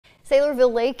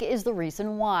Saylorville Lake is the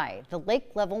reason why. The lake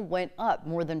level went up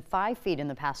more than 5 feet in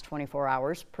the past 24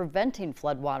 hours, preventing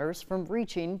floodwaters from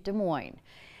reaching Des Moines.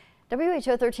 WHO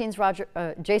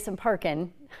 13's Jason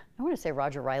Parkin, I want to say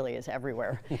Roger Riley is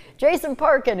everywhere. Jason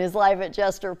Parkin is live at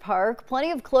Jester Park.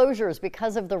 Plenty of closures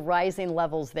because of the rising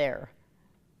levels there.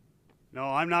 No,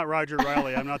 I'm not Roger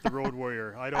Riley. I'm not the road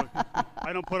warrior. I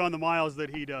don't put on the miles that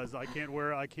he does. I can't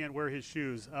wear his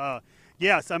shoes.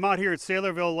 Yes, I'm out here at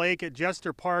Saylorville Lake at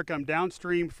Jester Park. I'm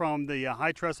downstream from the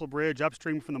High Trestle Bridge,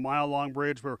 upstream from the mile-long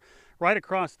bridge. We're right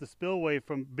across the spillway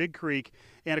from Big Creek.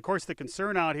 And of course, the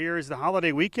concern out here is the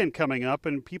holiday weekend coming up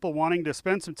and people wanting to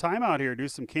spend some time out here, do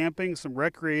some camping, some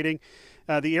recreating.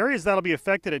 The areas that'll be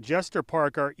affected at Jester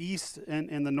Park are east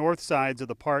and the north sides of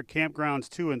the park, campgrounds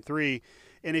 2 and 3.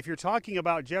 And if you're talking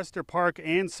about Jester Park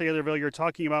and Saylorville, you're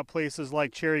talking about places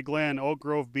like Cherry Glen, Oak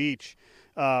Grove Beach,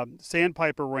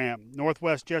 Sandpiper Ramp,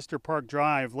 Northwest Jester Park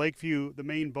Drive, Lakeview, the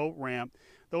main boat ramp.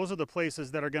 Those are the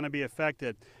places that are going to be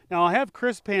affected. Now, I'll have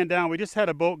Chris pan down. We just had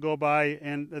a boat go by,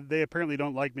 and they apparently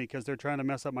don't like me because they're trying to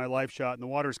mess up my live shot, and the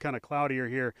water's kind of cloudier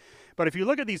here. But if you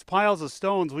look at these piles of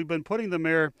stones, we've been putting them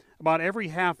there about every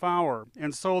half hour.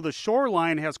 And so the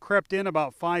shoreline has crept in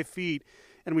about 5 feet.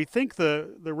 And we think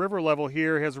the river level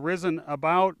here has risen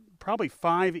about probably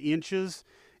 5 inches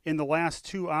in the last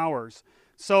 2 hours.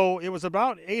 So it was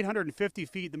about 850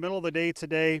 feet in the middle of the day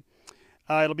today.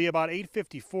 It'll be about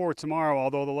 854 tomorrow,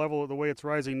 although the way it's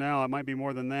rising now, it might be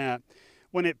more than that.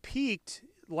 When it peaked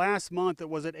last month, it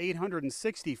was at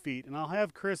 860 feet. And I'll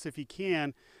have Chris, if he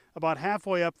can, about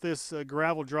halfway up this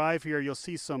gravel drive here, you'll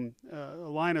see a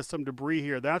line of some debris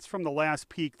here. That's from the last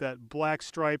peak, that black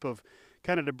stripe of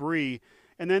kind of debris.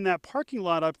 And then that parking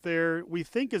lot up there, we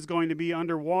think is going to be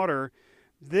underwater.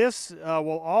 This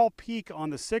will all peak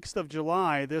on the 6th of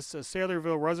July, this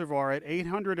Saylorville Reservoir at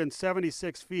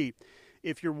 876 feet.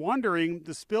 If you're wondering,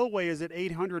 the spillway is at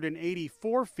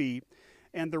 884 feet,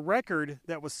 and the record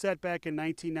that was set back in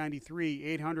 1993,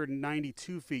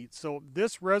 892 feet. So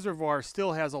this reservoir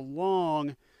still has a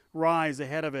long rise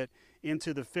ahead of it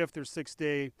into the 5th or 6th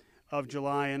day of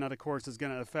July, and that, of course, is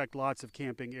going to affect lots of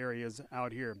camping areas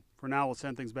out here. For now, we'll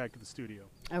send things back to the studio.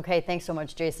 Okay, thanks so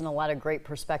much, Jason. A lot of great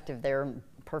perspective there.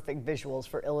 Perfect visuals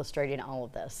for illustrating all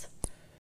of this.